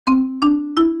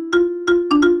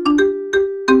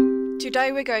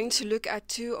Today we're going to look at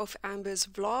two of Amber's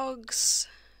vlogs.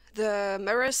 The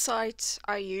mirror site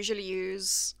I usually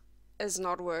use is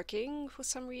not working for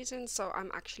some reason, so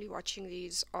I'm actually watching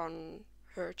these on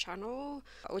her channel,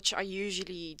 which I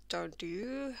usually don't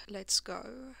do. Let's go.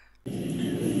 I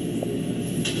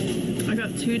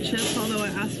got 2 chips, although I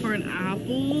asked for an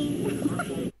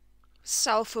apple.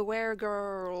 Self-aware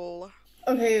girl.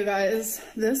 Okay, you guys,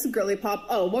 this girly pop.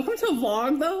 Oh, welcome to a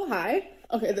vlog though. Hi.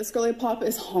 Okay, this girly pop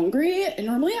is hungry, and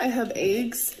normally I have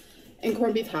eggs and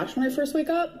corned beef hash when I first wake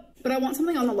up, but I want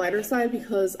something on the lighter side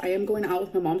because I am going out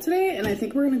with my mom today, and I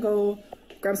think we're gonna go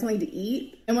grab something to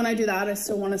eat. And when I do that, I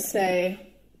still want to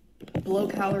stay below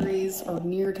calories or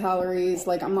near calories.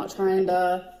 Like, I'm not trying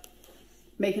to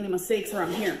make any mistakes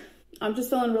around here. I'm just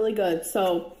feeling really good,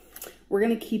 so we're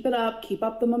gonna keep it up, keep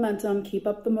up the momentum, keep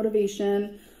up the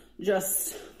motivation,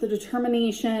 just the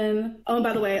determination. Oh, and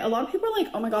by the way, a lot of people are like,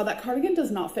 oh my god, that cardigan does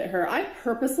not fit her. I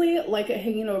purposely like it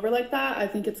hanging over like that. I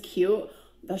think it's cute.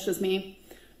 That's just me,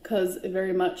 because it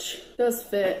very much does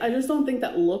fit. I just don't think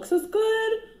that looks as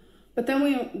good. But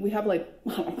then we have like,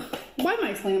 why am I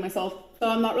explaining myself? So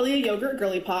I'm not really a yogurt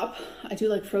girly pop. I do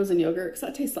like frozen yogurt because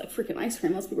that tastes like freaking ice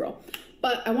cream, let's be real.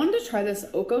 But I wanted to try this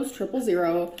Okos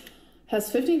 000.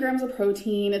 Has 15 grams of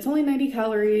protein. It's only 90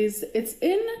 calories. It's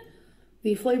in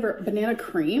the flavor banana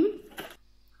cream.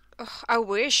 Ugh, I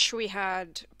wish we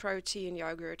had protein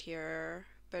yogurt here,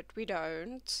 but we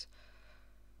don't.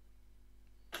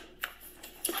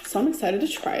 So I'm excited to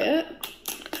try it.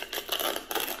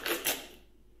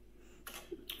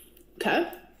 Okay.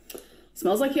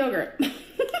 Smells like yogurt.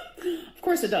 Of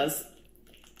course it does.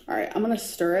 All right, I'm gonna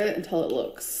stir it until it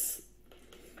looks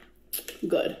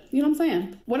good. You know what I'm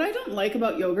saying? What I don't like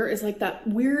about yogurt is like that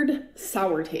weird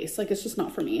sour taste. Like, it's just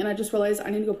not for me. And I just realized I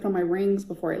need to go put on my rings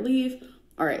before I leave.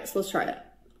 All right, so let's try it.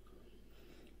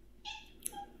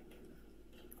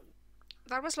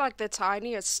 That was like the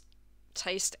tiniest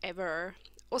taste ever.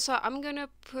 Also, I'm gonna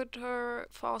put her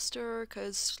faster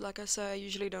because, like I say, I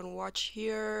usually don't watch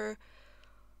here.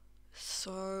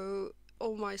 So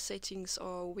all my settings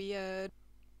are weird.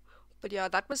 But yeah,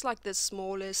 that was like the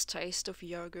smallest taste of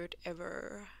yogurt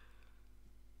ever.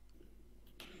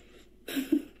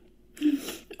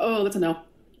 Oh, that's a no.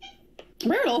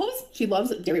 Marigold's, she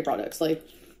loves dairy products like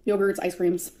yogurts, ice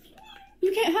creams.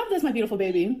 You can't have this, my beautiful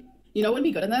baby. You know what would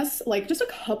be good in this? Like just a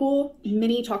couple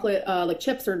mini chocolate like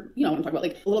chips, or you know what I'm talking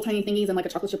about, like little tiny thingies and like a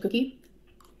chocolate chip cookie.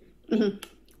 I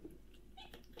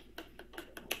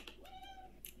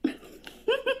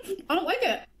don't like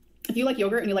it. If you like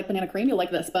yogurt and you like banana cream, you'll like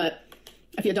this, but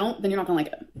if you don't, then you're not gonna like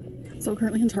it. So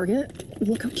currently in Target,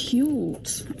 look how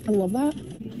cute. I love that.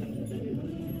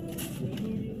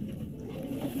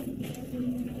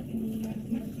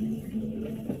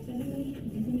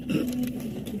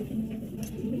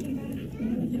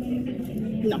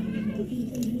 No.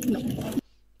 No.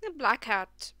 The black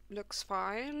hat looks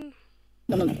fine.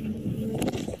 No, no, no.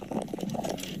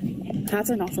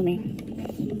 Hats are not for me.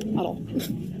 At all.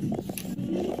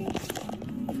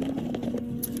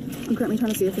 I'm currently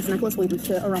trying to see if this necklace will even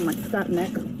fit around my fat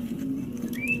neck.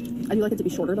 I do like it to be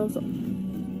shorter though, so.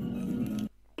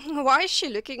 Why is she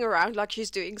looking around like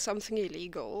she's doing something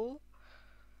illegal?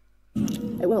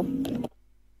 It will.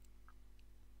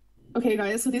 Okay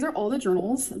guys, so these are all the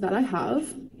journals that I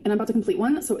have, and I'm about to complete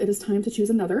one, so it is time to choose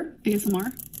another.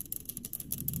 ASMR.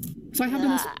 So I have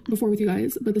done this before with you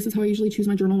guys, but this is how I usually choose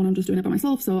my journal when I'm just doing it by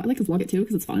myself, so I like to vlog it too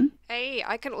because it's fun. Hey,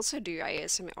 I can also do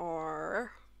ASMR.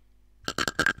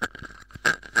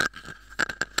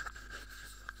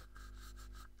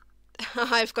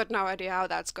 I've got no idea how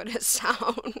that's gonna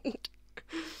sound.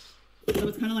 So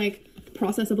it's kind of like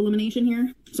process of elimination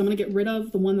here. So I'm gonna get rid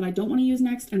of the one that I don't want to use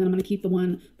next, and then I'm gonna keep the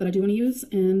one that I do want to use,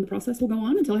 and the process will go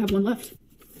on until I have one left.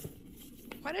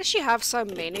 Why does she have so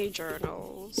many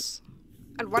journals?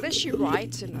 And what does she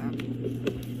write in them?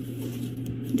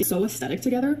 They're so aesthetic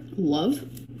together. Love.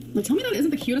 Like, tell me that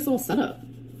isn't the cutest little setup.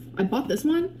 I bought this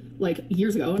one like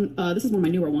years ago, and this is one of my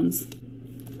newer ones.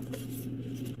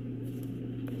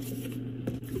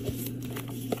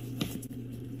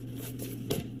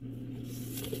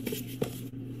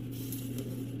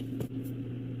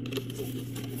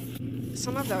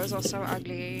 Some of those are so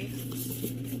ugly.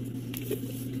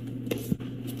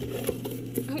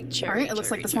 Alright, it looks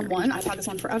like this one won. I've had this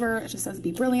one forever. It just says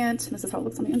be brilliant. This is how it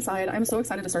looks on the inside. I'm so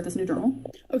excited to start this new journal.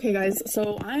 Okay guys,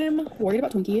 so I'm worried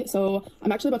about Twinkie. So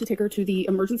I'm actually about to take her to the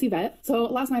emergency vet. So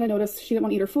last night I noticed she didn't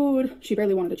want to eat her food. She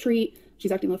barely wanted a treat.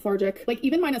 She's acting lethargic. Like,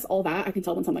 even minus all that, I can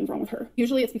tell when something's wrong with her.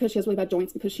 Usually it's because she has really bad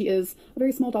joints, because she is a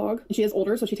very small dog and she is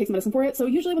older, so she takes medicine for it. So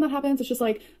usually when that happens, it's just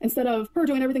like, instead of her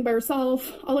doing everything by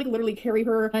herself, I'll like literally carry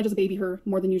her and I just baby her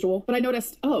more than usual. But I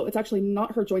noticed, oh, it's actually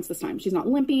not her joints this time. She's not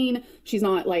limping. She's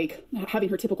not like having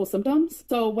her typical symptoms.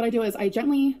 So what I do is I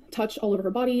gently touch all over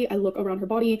her body. I look around her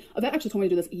body. A vet actually told me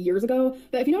to do this years ago,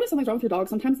 that if you notice something's wrong with your dog,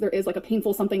 sometimes there is like a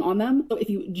painful something on them. So if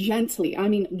you gently, I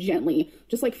mean gently,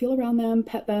 just like feel around them,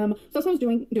 pet them. So that's what I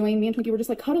was doing. Me and Twinkie were just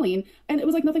like cuddling, and it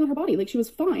was like nothing on her body. Like, she was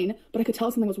fine, but I could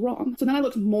tell something was wrong. So then I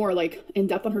looked more like in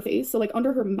depth on her face. So like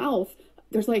under her mouth,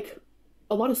 there's like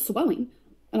a lot of swelling.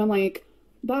 And I'm like,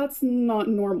 that's not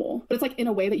normal. But it's like in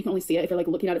a way that you can only see it if you're like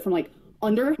looking at it from like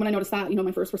under. When I noticed that, you know,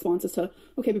 my first response is to,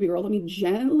 okay, baby girl, let me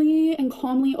gently and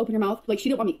calmly open your mouth. Like, she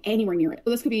didn't want me anywhere near it.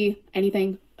 So this could be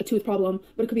anything, a tooth problem,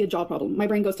 but it could be a jaw problem. My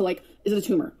brain goes to like, is it a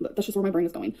tumor? That's just where my brain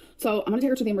is going. So I'm gonna take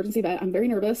her to the emergency vet. I'm very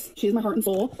nervous. She's my heart and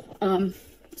soul. So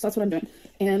that's what I'm doing.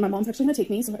 And my mom's actually gonna take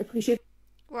me, so I appreciate it.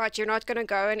 What, you're not gonna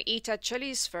go and eat at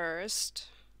Chili's first?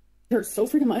 It hurts so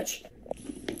freaking much.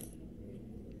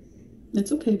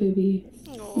 It's okay, baby.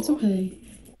 Aww. It's okay.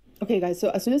 Okay, guys, so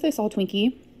as soon as they saw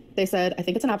Twinkie, they said, I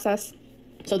think it's an abscess.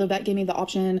 So the vet gave me the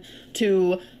option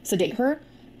to sedate her,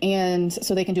 and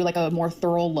so they can do like a more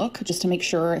thorough look just to make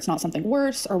sure it's not something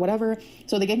worse or whatever.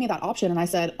 So they gave me that option, and I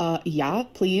said, yeah,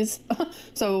 please.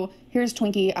 So here's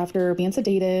Twinkie after being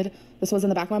sedated. This was in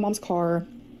the back of my mom's car.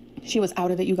 She was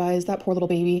out of it, you guys, that poor little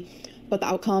baby. But the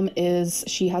outcome is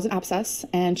she has an abscess,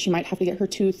 and she might have to get her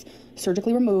tooth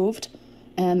surgically removed.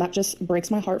 And that just breaks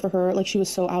my heart for her. Like, she was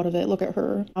so out of it. Look at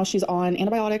her. Now she's on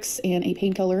antibiotics and a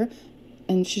painkiller,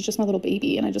 and she's just my little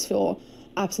baby, and I just feel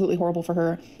absolutely horrible for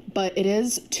her. But it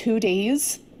is 2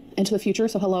 days into the future,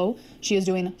 so hello. She is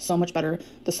doing so much better.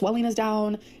 The swelling is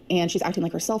down, and she's acting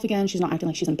like herself again. She's not acting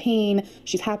like she's in pain.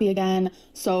 She's happy again.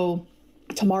 So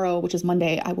tomorrow, which is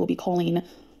Monday, I will be calling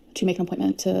to make an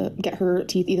appointment to get her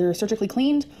teeth either surgically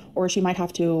cleaned, or she might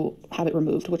have to have it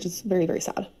removed, which is very, very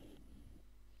sad.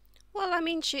 Well, I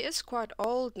mean, she is quite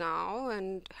old now,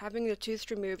 and having the tooth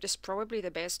removed is probably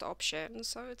the best option,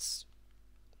 so it's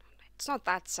not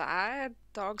that sad.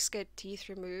 Dogs get teeth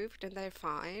removed and they're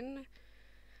fine.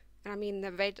 And I mean,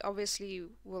 the vet obviously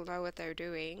will know what they're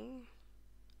doing.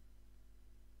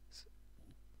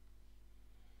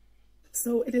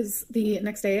 So it is the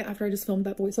next day after I just filmed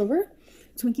that voiceover.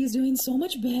 Twinkie's doing so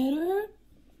much better.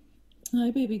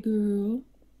 Hi, baby girl.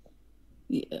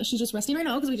 Yeah, she's just resting right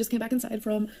now because we just came back inside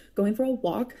from going for a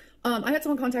walk. I had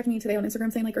someone contact me today on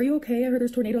Instagram saying like, are you okay? I heard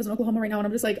there's tornadoes in Oklahoma right now. And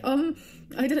I'm just like,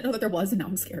 I didn't know that there was, and now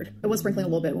I'm scared. It was sprinkling a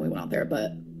little bit when we went out there,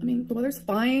 but I mean, the weather's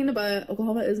fine, but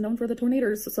Oklahoma is known for the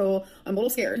tornadoes, so I'm a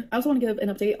little scared. I also want to give an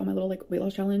update on my little like weight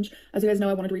loss challenge. As you guys know,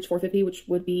 I wanted to reach 450, which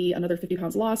would be another 50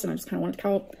 pounds lost, and I just kind of wanted to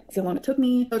count, see how long it took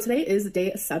me. So today is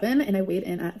day 7, and I weighed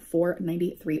in at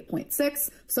 493.6.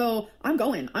 So I'm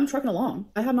trucking along.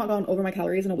 I have not gone over my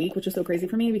calories in a week, which is so crazy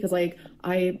for me because like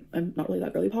I'm not really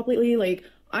that girly pop lately. Like,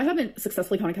 I haven't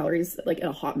successfully counted calories like in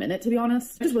a hot minute, to be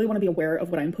honest. I just really want to be aware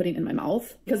of what I'm putting in my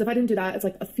mouth, because if I didn't do that, it's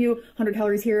like a few hundred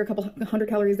calories here, a couple hundred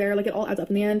calories there, like it all adds up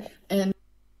in the end. And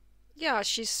yeah,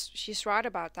 she's right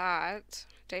about that.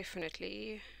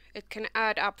 Definitely. It can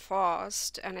add up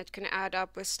fast, and it can add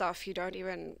up with stuff you don't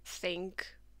even think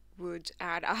would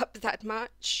add up that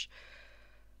much.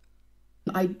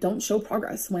 I don't show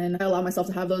progress when I allow myself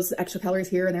to have those extra calories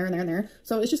here and there and there and there.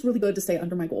 So it's just really good to stay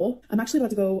under my goal. I'm actually about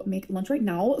to go make lunch right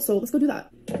now, so let's go do that.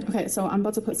 Okay, so I'm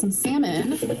about to put some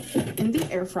salmon in the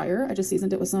air fryer. I just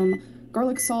seasoned it with some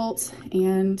garlic salt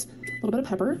and a little bit of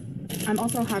pepper. I'm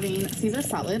also having Caesar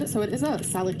salad. So it is a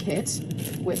salad kit,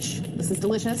 which this is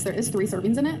delicious. There is 3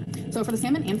 servings in it. So for the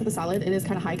salmon and for the salad, it is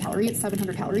kind of high calorie. It's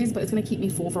 700 calories, but it's going to keep me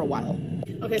full for a while.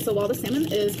 Okay, so while the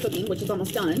salmon is cooking, which is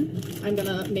almost done, I'm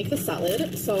gonna make the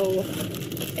salad. So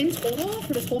in total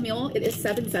for this whole meal, it is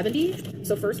 $7.70.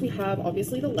 So first we have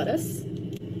obviously the lettuce,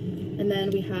 and then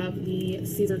we have the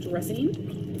Caesar dressing.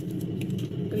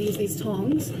 I'm gonna use these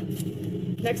tongs.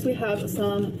 Next we have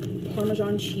some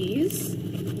Parmesan cheese.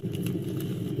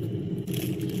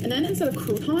 And then instead of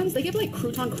croutons, they give like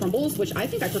crouton crumbles, which I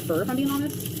think I prefer, if I'm being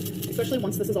honest, especially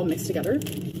once this is all mixed together.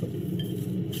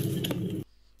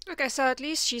 Okay, so at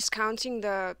least she's counting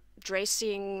the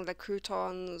dressing, the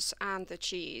croutons, and the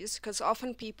cheese, because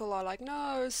often people are like,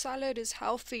 no, salad is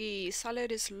healthy,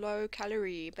 salad is low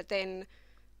calorie, but then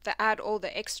they add all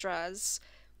the extras,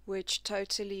 which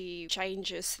totally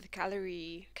changes the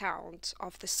calorie count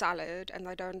of the salad, and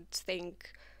I don't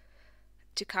think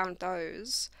to count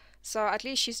those. So at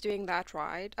least she's doing that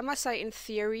right. I must say, in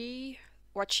theory,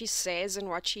 what she says and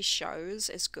what she shows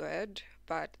is good,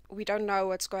 but we don't know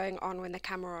what's going on when the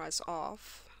camera is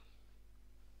off.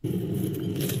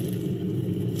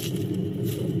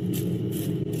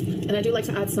 And I do like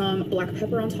to add some black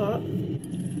pepper on top.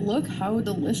 Look how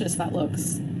delicious that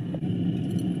looks.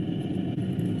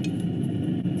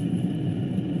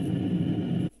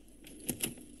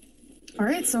 All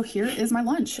right, so here is my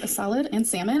lunch, a salad and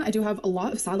salmon. I do have a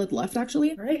lot of salad left,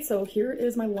 actually. All right, so here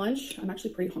is my lunch. I'm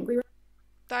actually pretty hungry.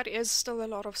 That is still a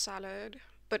lot of salad,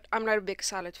 but I'm not a big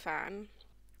salad fan.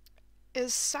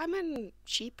 Is salmon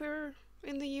cheaper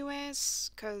in the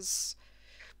US? Because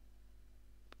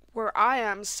where I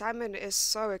am, salmon is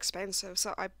so expensive,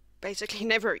 so I basically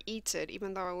never eat it,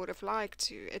 even though I would have liked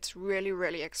to. It's really,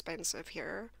 really expensive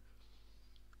here.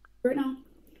 Right now.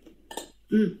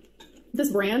 This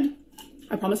brand,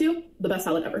 I promise you, the best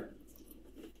salad ever.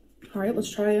 All right, let's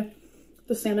try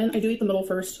the salmon. I do eat the middle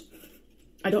first.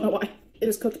 I don't know why. It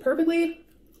is cooked perfectly.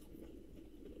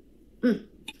 10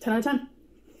 out of 10.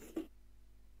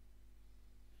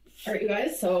 All right, you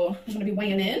guys, so I'm gonna be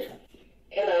weighing in.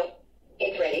 Hello,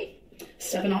 it's ready.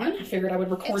 Stepping on. I figured I would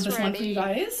record It's this one for you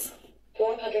ready. guys.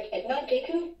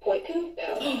 492.2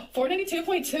 now.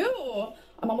 492.2.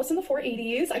 I'm almost in the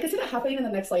 480s. I can see that happening in the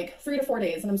next like 3 to 4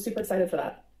 days, and I'm super excited for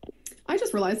that. I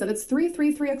just realized that it's 3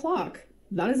 o'clock.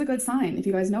 That is a good sign. If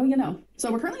you guys know, you know.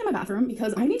 So we're currently in my bathroom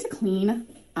because I need to clean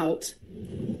out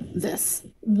this.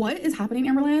 What is happening,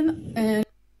 Amberlynn? And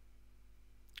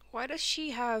Why does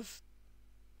she have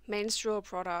menstrual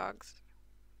products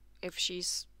if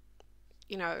she's,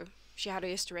 she had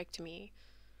a hysterectomy?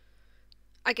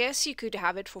 I guess you could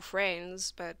have it for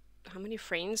friends, but how many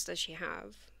friends does she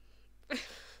have?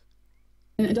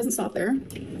 it doesn't stop there.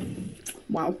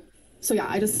 Wow. So yeah,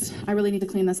 I really need to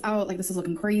clean this out. Like, this is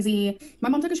looking crazy. My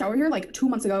mom took a shower here like 2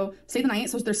 months ago, stayed the night,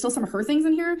 so there's still some of her things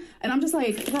in here. And I'm just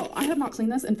like, girl, I have not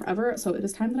cleaned this in forever, so it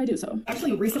is time that I do so.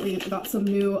 Actually, recently I got some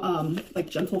new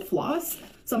like gentle floss.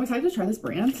 So I'm excited to try this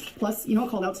brand. Plus, you know what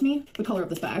called out to me? The color of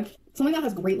this bag. Something that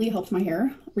has greatly helped my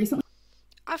hair recently.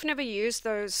 I've never used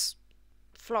those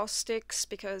floss sticks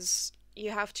because you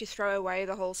have to throw away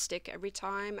the whole stick every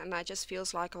time, and that just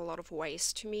feels like a lot of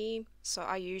waste to me. So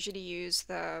I usually use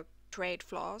the trade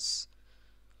floss.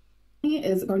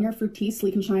 Is Garnier Fructis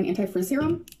Sleek and Shine Anti-Frizz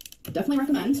Serum. Definitely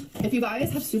recommend. If you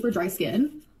guys have super dry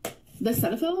skin, this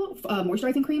Cetaphil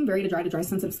moisturizing cream, very to dry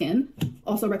sensitive skin.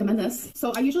 Also recommend this.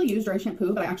 So I usually use dry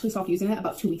shampoo, but I actually stopped using it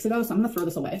about 2 weeks ago, so I'm gonna throw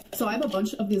this away. So I have a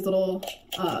bunch of these little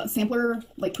sampler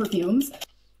like perfumes.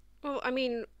 Well, I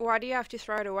mean, why do you have to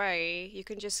throw it away? You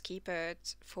can just keep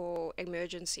it for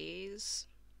emergencies.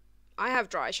 I have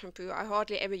dry shampoo. I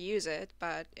hardly ever use it,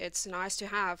 but it's nice to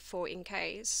have for in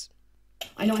case.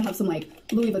 I know I have some like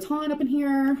Louis Vuitton up in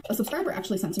here. A subscriber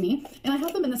actually sent to me, and I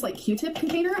have them in this like Q-tip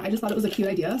container. I just thought it was a cute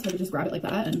idea, so I could just grab it like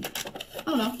that, and I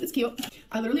don't know, it's cute.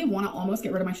 I literally want to almost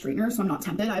get rid of my straightener, so I'm not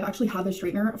tempted. I've actually had this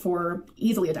straightener for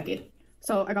easily a decade.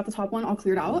 So I got the top one all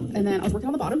cleared out, and then I was working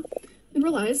on the bottom and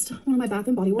realized one of my Bath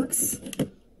 & Body Works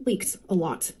leaked a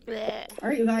lot. Blech. All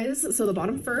right, you guys, so the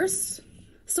bottom first.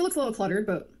 Still looks a little cluttered,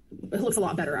 but it looks a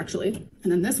lot better actually.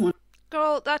 And then this one.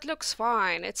 Girl, that looks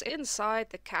fine. It's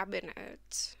inside the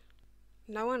cabinet.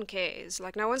 No one cares.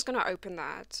 Like, no one's gonna open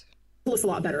that. It looks a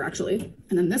lot better actually.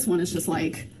 And then this one is just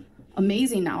like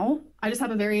amazing now. I just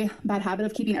have a very bad habit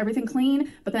of keeping everything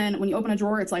clean, but then when you open a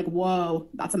drawer, it's like, whoa,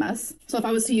 that's a mess. So if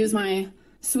I was to use my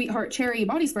Sweetheart Cherry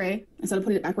body spray, instead of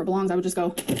putting it back where it belongs, I would just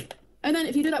go. And then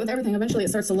if you do that with everything, eventually it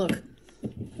starts to look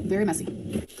very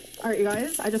messy. All right, you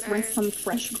guys, I just rinsed some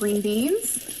fresh green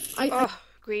beans. Oh,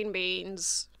 green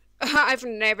beans. I've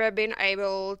never been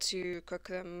able to cook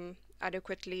them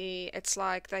adequately. It's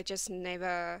like they just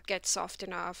never get soft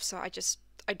enough, so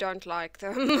I don't like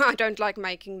them. I don't like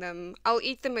making them. I'll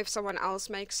eat them if someone else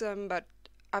makes them, but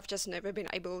I've just never been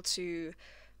able to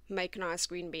make nice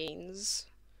green beans.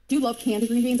 I do love candy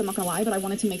green beans, I'm not gonna lie, but I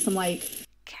wanted to make some like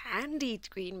Candied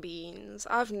green beans?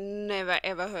 I've never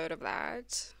ever heard of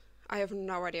that. I have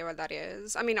no idea what that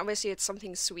is. I mean, obviously it's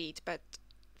something sweet, but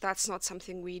that's not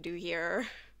something we do here.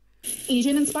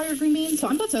 Asian inspired green beans. So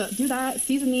I'm about to do that,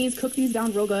 season these, cook these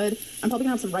down real good. I'm probably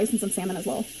gonna have some rice and some salmon as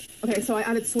well. Okay, so I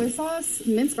added soy sauce,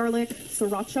 minced garlic,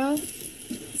 sriracha,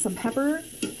 some pepper,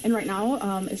 and right now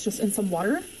it's just in some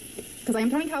water. Because I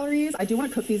am counting calories, I do want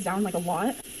to cook these down like a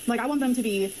lot. Like, I want them to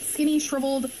be skinny,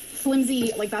 shriveled,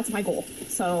 flimsy, like that's my goal.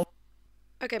 So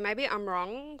Okay, maybe I'm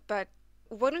wrong, but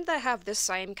wouldn't they have the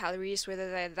same calories whether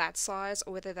they're that size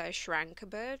or whether they shrank a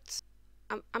bit?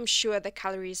 I'm sure the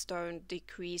calories don't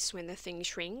decrease when the thing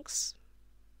shrinks.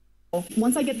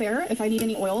 once I get there, if I need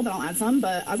any oil, then I'll add some.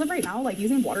 But as of right now, like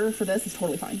using water for this is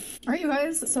totally fine. All right, you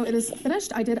guys, so it is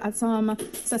finished. I did add some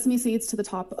sesame seeds to the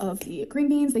top of the green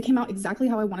beans. They came out exactly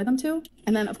how I wanted them to.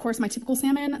 And then, of course, my typical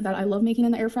salmon that I love making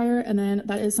in the air fryer. And then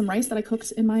that is some rice that I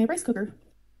cooked in my rice cooker.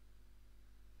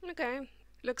 Okay.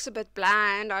 Looks a bit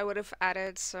bland. I would have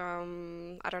added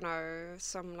some, I don't know,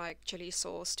 some like chili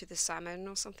sauce to the salmon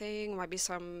or something. Maybe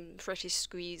some freshly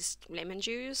squeezed lemon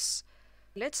juice.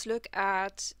 Let's look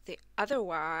at the other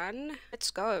one. Let's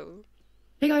go.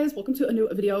 Hey guys, welcome to a new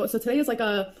video. So today is like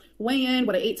a weigh-in,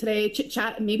 what I ate today, chit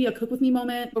chat, maybe a cook with me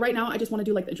moment. But right now I just want to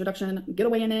do like the introduction, get a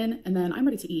weigh-in in, and then I'm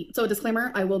ready to eat. So a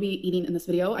disclaimer, I will be eating in this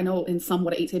video. I know in some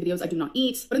what I ate today videos I do not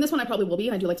eat, but in this one I probably will be.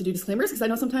 And I do like to do disclaimers because I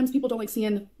know sometimes people don't like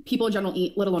seeing people in general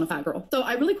eat, let alone a fat girl. So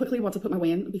I really quickly want to put my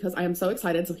weigh-in because I am so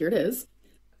excited. So here it is.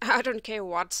 I don't care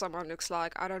what someone looks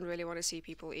like. I don't really want to see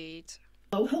people eat.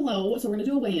 Oh, hello. So we're gonna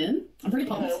do a weigh-in. I'm pretty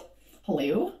pumped.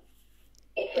 Hello.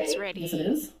 It's ready. Yes, it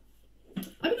is.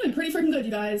 I've been doing pretty freaking good,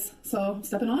 you guys. So,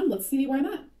 stepping on, let's see where I'm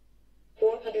at.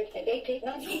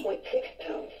 489.6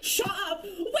 pounds. Shut up!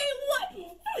 Wait, what?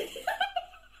 480.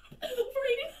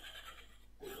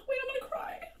 Wait, I'm gonna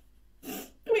cry.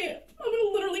 Wait, I'm gonna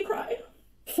literally cry.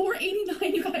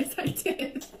 489, you guys, I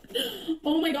did.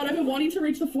 Oh my god, I've been wanting to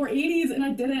reach the 480s and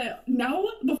I did it. Now,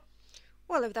 the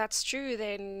Well, if that's true,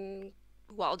 then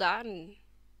well done.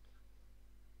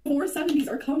 470s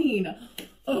are coming.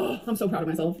 Oh, I'm so proud of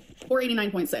myself.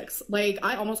 489.6. Like,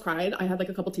 I almost cried. I had like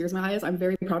a couple tears in my eyes. I'm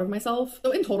very proud of myself.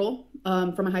 So in total,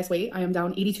 for my highest weight, I am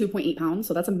down 82.8 pounds.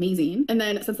 So that's amazing. And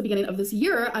then since the beginning of this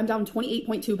year, I'm down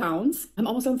 28.2 pounds. I'm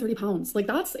almost down 30 pounds. Like,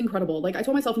 that's incredible. Like, I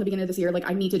told myself in the beginning of this year, like,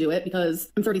 I need to do it because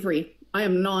I'm 33. I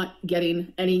am not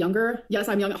getting any younger. Yes,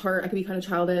 I'm young at heart. I could be kind of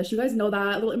childish. You guys know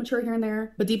that. A little immature here and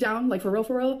there. But deep down, like, for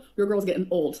real, your girl's getting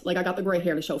old. Like, I got the gray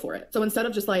hair to show for it. So instead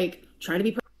of just like trying to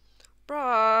be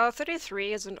Bruh,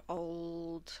 33 isn't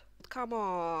old. Come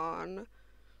on.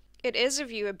 It is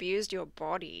if you abused your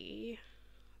body.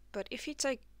 But if you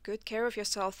take good care of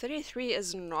yourself, 33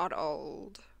 is not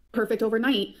old. perfect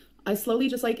overnight, I slowly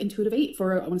just like intuitive ate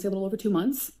for, I want to say a little over 2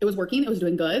 months. It was working. It was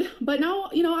doing good. But now,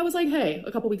 you know, I was like, hey,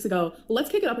 a couple weeks ago, let's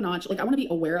kick it up a notch. Like, I want to be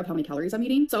aware of how many calories I'm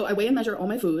eating. So I weigh and measure all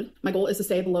my food. My goal is to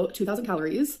stay below 2,000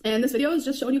 calories. And this video is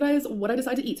just showing you guys what I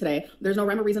decide to eat today. There's no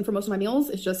rhyme or reason for most of my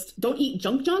meals. It's just don't eat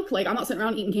junk. Like, I'm not sitting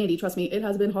around eating candy. Trust me, it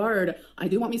has been hard. I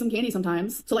do want me some candy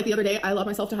sometimes. So like the other day, I allowed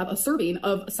myself to have a serving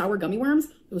of sour gummy worms.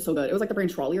 It was so good. It was like the brand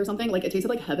Trolley or something. Like, it tasted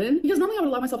like heaven. Because normally I would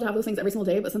allow myself to have those things every single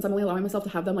day, but since I'm only allowing myself to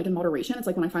have them like in moderation, it's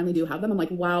like when I finally do have them, I'm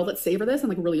like, wow, let's savor this and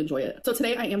like really enjoy it. So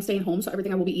today I am staying home, so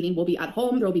everything I will be eating will be at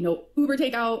home. There will be no Uber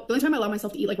takeout. The only time I allow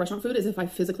myself to eat like restaurant food is if I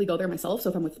physically go there myself. So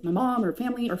if I'm with my mom or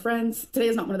family or friends. Today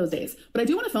is not one of those days. But I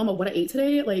do want to film what I ate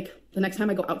today, like the next time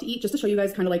I go out to eat, just to show you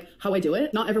guys kind of like how I do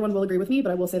it. Not everyone will agree with me,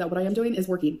 but I will say that what I am doing is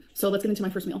working. So let's get into my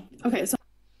first meal. Okay, so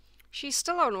She's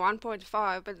still on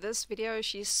 1.5, but this video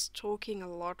she's talking a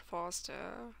lot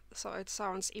faster, so it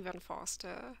sounds even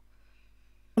faster.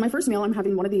 my first meal, I'm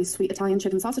having one of these sweet Italian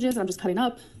chicken sausages that I'm just cutting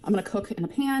up. I'm gonna cook in a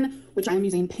pan, which I am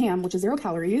using Pam, which is 0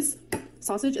 calories.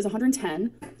 Sausage is 110.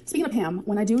 Speaking of Pam,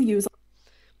 when I do use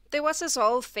There was this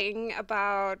whole thing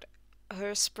about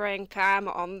her spraying Pam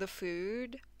on the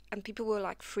food, and people were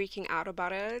like freaking out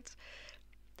about it.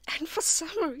 And for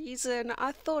some reason,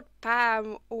 I thought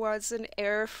Pam was an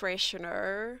air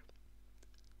freshener.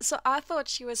 So I thought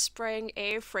she was spraying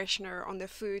air freshener on the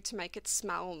food to make it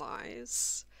smell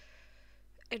nice.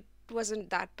 It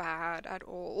wasn't that bad at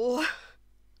all.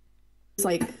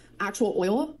 like actual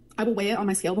oil, I will weigh it on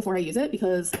my scale before I use it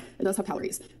because it does have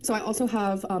calories. So I also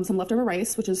have some leftover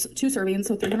rice, which is 2 servings,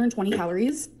 so 320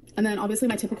 calories. And then obviously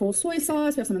my typical soy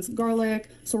sauce. We have some minced garlic,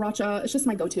 sriracha. It's just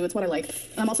my go-to. It's what I like.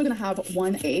 And I'm also gonna have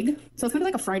 1 egg. So it's kind of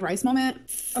like a fried rice moment.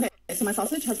 Okay, so my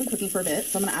sausage has been cooking for a bit,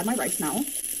 so I'm gonna add my rice now.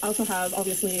 I also have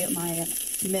obviously my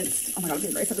minced, oh my god, I'm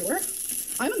getting rice everywhere.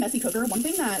 I'm a messy cooker. One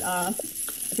thing that,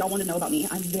 if y'all want to know about me,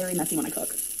 I'm very messy when I cook.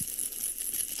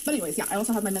 But anyways, yeah, I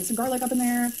also have my minced garlic up in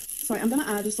there. So I am gonna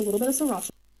add just a little bit of sriracha.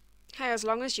 Hey, as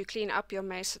long as you clean up your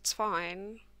mess, it's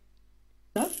fine.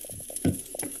 A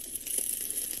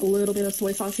little bit of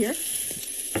soy sauce here.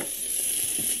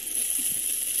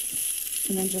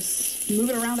 And then just move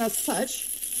it around as such.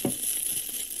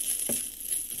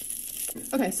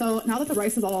 Okay, so now that the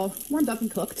rice is all warmed up and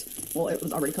cooked, well, it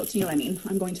was already cooked, you know what I mean.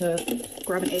 I'm going to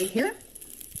grab an egg here.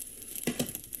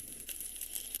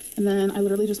 And then I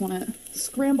literally just want it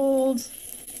scrambled.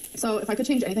 So if I could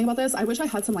change anything about this, I wish I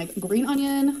had some like green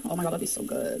onion. Oh my god, that'd be so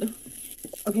good.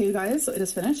 Okay, you guys, so it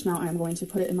is finished. Now I'm going to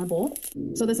put it in my bowl.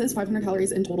 So this is 500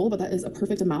 calories in total, but that is a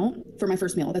perfect amount for my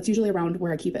first meal. That's usually around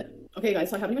where I keep it. Okay,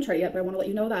 guys, so I haven't even tried it yet, but I want to let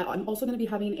you know that I'm also going to be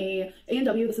having a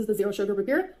A&W. This is the 0 sugar root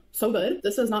beer. So good.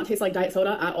 This does not taste like diet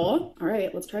soda at all. All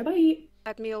right, let's try a bite.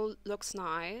 That meal looks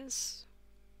nice.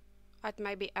 I'd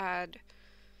maybe add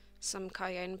some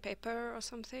cayenne pepper or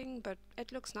something, but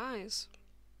it looks nice.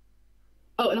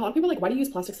 Oh, and a lot of people are like, why do you use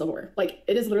plastic silverware? Like,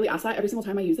 it is literally asked that every single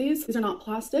time I use these. These are not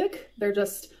plastic. They're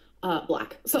just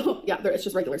black. So yeah, it's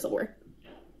just regular silverware.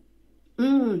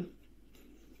 Mmm.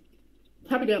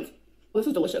 Happy dance. This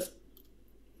is delicious.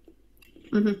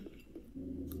 10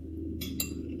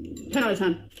 out of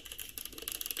 10.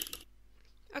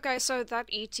 Okay, so that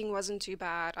eating wasn't too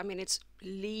bad. I mean, it's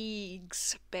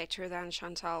leagues better than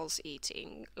Chantal's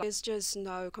eating. There's just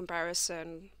no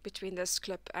comparison between this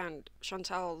clip and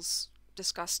Chantal's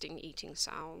disgusting eating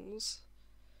sounds.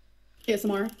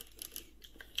 ASMR.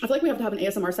 I feel like we have to have an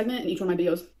ASMR segment in each one of my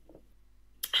videos.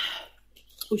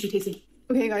 Oh, she's tasty.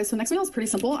 Okay guys, so next meal is pretty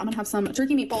simple. I'm gonna have some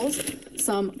turkey meatballs,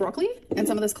 some broccoli, and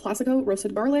some of this Classico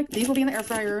roasted garlic. These will be in the air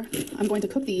fryer. I'm going to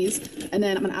cook these, and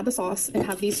then I'm gonna add the sauce and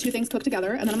have these two things cooked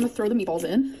together, and then I'm gonna throw the meatballs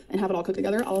in and have it all cooked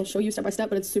together. I'll show you step by step,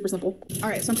 but it's super simple. All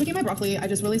right, so I'm cooking my broccoli. I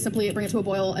just really simply bring it to a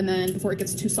boil, and then before it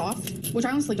gets too soft, which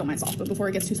I honestly don't mind soft, but before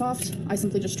it gets too soft, I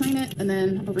simply just strain it, and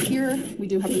then over here, we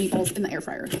do have the meatballs in the air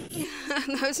fryer.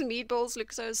 Those meatballs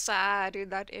look so sad in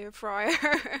that air fryer.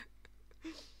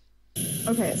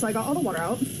 Okay, so I got all the water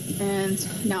out,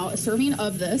 and now a serving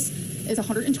of this is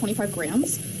 125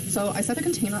 grams. So I set the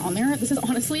container on there. This is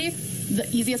honestly the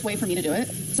easiest way for me to do it.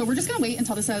 So we're just gonna wait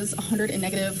until this says 100 and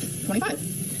negative 25.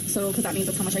 So, because that means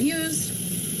that's how much I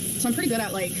used. So I'm pretty good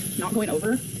at like not going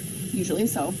over usually,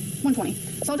 so 120.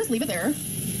 So I'll just leave it there.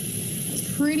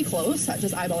 It's pretty close at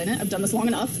just eyeballing it. I've done this long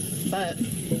enough, but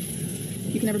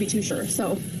you can never be too sure.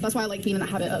 So that's why I like being in the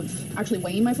habit of actually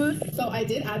weighing my food. So I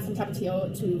did add some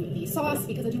tapatio to the sauce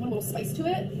because I do want a little spice to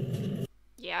it.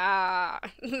 Yeah,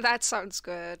 that sounds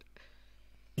good.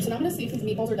 So now I'm gonna see if these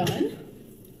meatballs are done,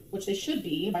 which they should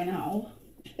be by now.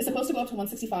 It's supposed to go up to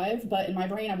 165, but in my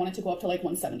brain I want it to go up to like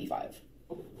 175,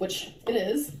 which it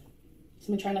is. So let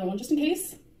me try another one just in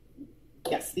case.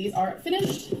 Yes, these are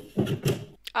finished.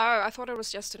 Oh, I thought it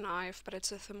was just a knife, but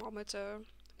it's a thermometer.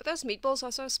 But those meatballs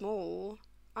are so small.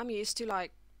 I'm used to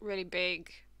like really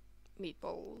big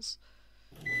meatballs.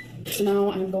 So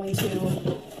now I'm going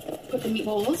to put the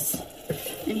meatballs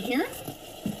in here.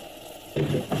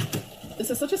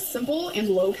 This is such a simple and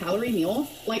low calorie meal.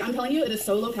 Like I'm telling you, it is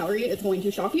so low calorie, it's going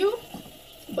to shock you.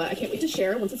 But I can't wait to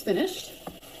share once it's finished.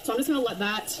 So I'm just gonna let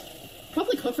that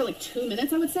probably cook for like 2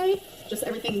 minutes, I would say. Just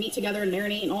everything meet together and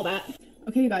marinate and all that.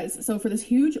 Okay, you guys, so for this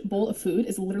huge bowl of food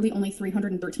is literally only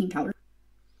 313 calories.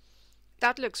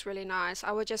 That looks really nice.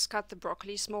 I would just cut the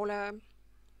broccoli smaller,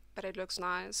 but it looks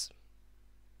nice.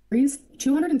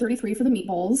 233 for the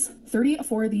meatballs, 30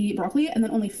 for the broccoli, and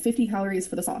then only 50 calories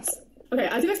for the sauce. Okay,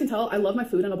 as you guys can tell, I love my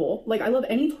food in a bowl. Like, I love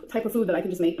any type of food that I can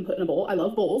just make and put in a bowl. I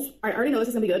love bowls. I already know this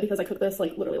is gonna be good because I cooked this,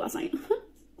 like, literally last night.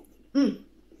 Oh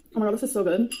my god, this is so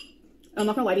good. I'm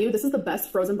not gonna lie to you, this is the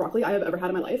best frozen broccoli I have ever had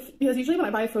in my life. Because usually when I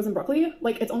buy frozen broccoli,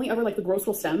 like, it's only ever, like, the gross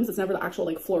little stems. It's never the actual,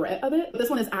 like, floret of it. But this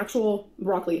one is actual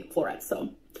broccoli florets, so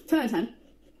 10 out of 10.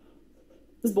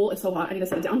 This bowl is so hot, I need to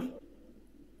set it down.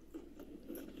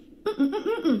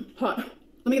 Hot.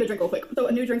 Let me get a drink real quick. So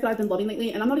a new drink that I've been loving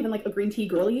lately, and I'm not even like a green tea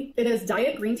girly. It is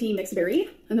Diet Green Tea Mixed Berry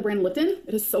in the brand Lipton.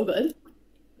 It is so good.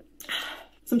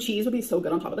 Some cheese would be so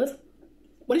good on top of this.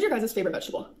 What is your guys' favorite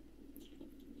vegetable?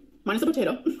 Mine is a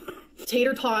potato.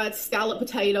 Tater tots, scallop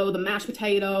potato, the mashed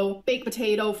potato, baked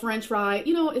potato, french fry.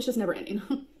 You know, it's just never ending.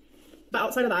 But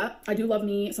outside of that, I do love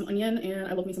me some onion and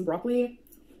I love me some broccoli.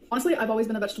 Honestly, I've always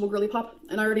been a vegetable girly pop,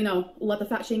 and I already know, let the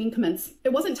fat shaming commence.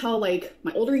 It wasn't until like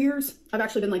my older years, I've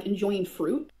actually been like enjoying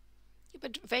fruit. Yeah,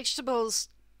 but vegetables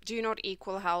do not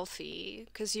equal healthy,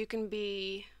 because you can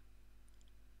be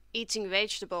eating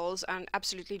vegetables and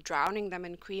absolutely drowning them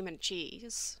in cream and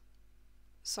cheese.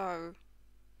 So,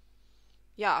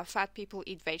 yeah, fat people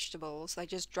eat vegetables. They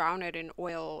just drown it in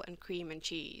oil and cream and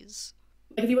cheese.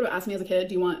 Like if you would have asked me as a kid,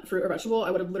 do you want fruit or vegetable?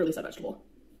 I would have literally said vegetable.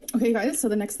 Okay guys, so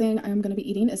the next thing I'm going to be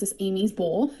eating is this Amy's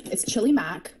bowl. It's chili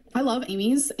mac. I love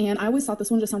Amy's and I always thought this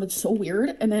one just sounded so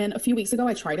weird. And then a few weeks ago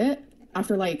I tried it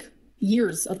after like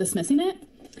years of dismissing it.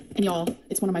 And y'all,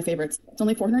 it's one of my favorites. It's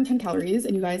only 410 calories.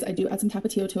 And you guys, I do add some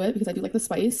tapatio to it because I do like the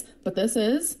spice. But this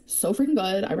is so freaking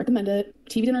good. I recommend it.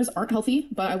 TV dinners aren't healthy,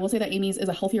 but I will say that Amy's is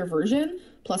a healthier version.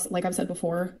 Plus, like I've said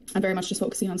before, I'm very much just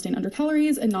focusing on staying under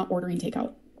calories and not ordering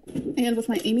takeout. And with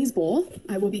my Amy's bowl,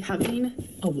 I will be having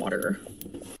a water.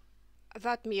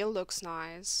 That meal looks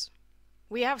nice.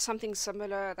 We have something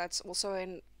similar that's also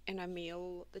in a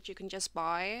meal that you can just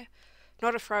buy.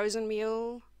 Not a frozen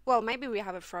meal. Well, maybe we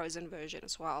have a frozen version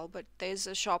as well, but there's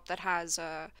a shop that has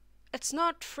a... It's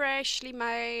not freshly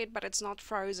made, but it's not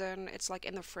frozen. It's like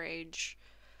in the fridge,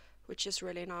 which is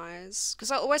really nice.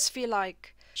 Because I always feel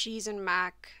like cheese and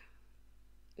mac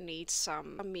needs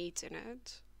some meat in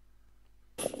it.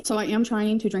 So I am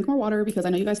trying to drink more water because I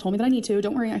know you guys told me that I need to.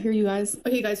 Don't worry, I hear you guys.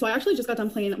 Okay, guys, so I actually just got done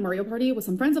playing Mario Party with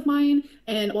some friends of mine,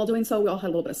 and while doing so, we all had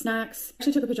a little bit of snacks. I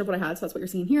actually took a picture of what I had, so that's what you're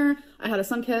seeing here. I had a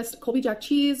sun-kissed Colby Jack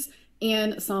cheese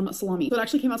and some salami. So it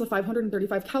actually came out to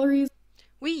 535 calories.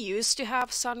 We used to have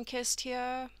Sunkist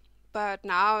here, but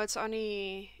now it's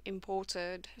only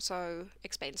imported, so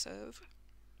expensive.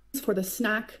 For the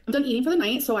snack, I'm done eating for the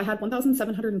night, so I had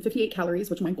 1,758 calories,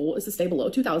 which my goal is to stay below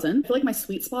 2,000. I feel like my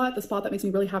sweet spot, the spot that makes me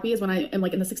really happy, is when I am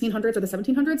like in the 1600s or the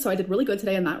 1700s, so I did really good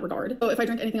today in that regard. So if I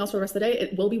drink anything else for the rest of the day,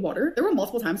 it will be water. There were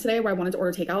multiple times today where I wanted to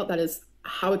order takeout. That is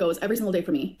how it goes every single day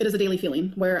for me. It is a daily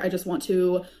feeling where I just want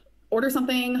to order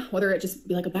something, whether it just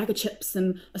be like a bag of chips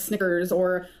and a Snickers,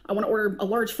 or I want to order a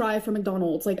large fry from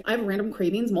McDonald's. Like, I have random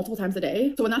cravings multiple times a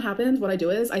day. So when that happens, what I do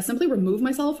is I simply remove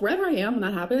myself wherever I am when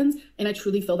that happens, and I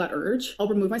truly feel that urge. I'll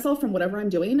remove myself from whatever I'm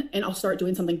doing and I'll start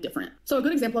doing something different. So a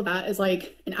good example of that is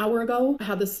like an hour ago, I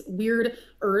had this weird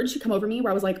urge come over me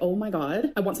where I was like, oh my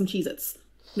God, I want some Cheez-Its.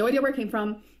 No idea where it came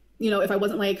from. You know, if I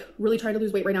wasn't like really trying to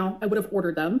lose weight right now, I would have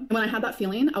ordered them. And when I had that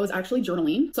feeling, I was actually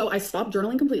journaling. So I stopped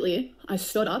journaling completely. I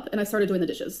stood up and I started doing the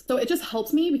dishes. So it just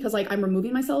helps me because like I'm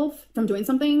removing myself from doing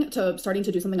something to starting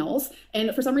to do something else.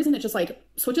 And for some reason, it just like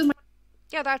switches my.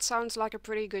 Yeah, that sounds like a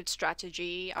pretty good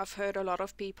strategy. I've heard a lot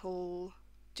of people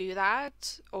do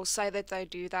that or say that they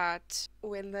do that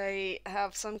when they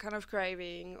have some kind of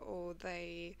craving or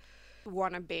they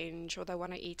want to binge or they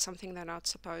want to eat something they're not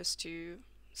supposed to.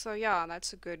 So yeah,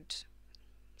 that's a good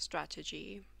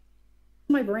strategy.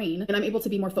 My brain, and I'm able to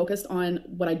be more focused on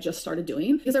what I just started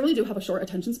doing because I really do have a short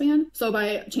attention span. So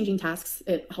by changing tasks,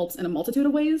 it helps in a multitude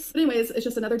of ways. But anyways, it's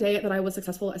just another day that I was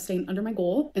successful at staying under my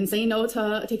goal and saying no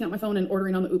to taking out my phone and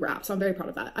ordering on the Uber app. So I'm very proud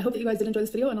of that. I hope that you guys did enjoy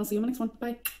this video, and I'll see you in the next one.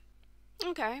 Bye.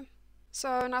 Okay.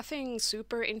 So nothing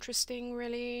super interesting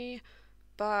really,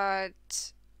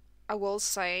 but I will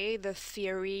say the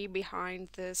theory behind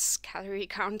this calorie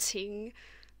counting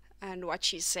and what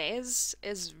she says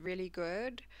is really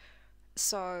good.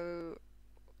 So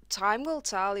time will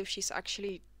tell if she's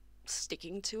actually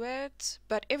sticking to it.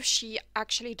 But if she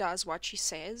actually does what she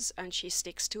says and she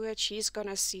sticks to it, she's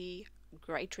gonna see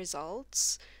great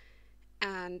results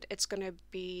and it's gonna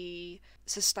be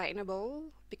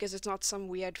sustainable because it's not some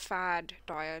weird fad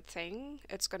diet thing.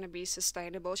 It's gonna be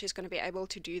sustainable. She's gonna be able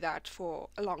to do that for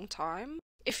a long time.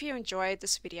 If you enjoyed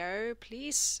this video,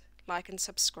 please like and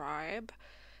subscribe,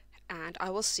 and I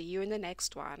will see you in the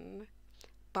next one.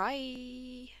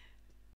 Bye!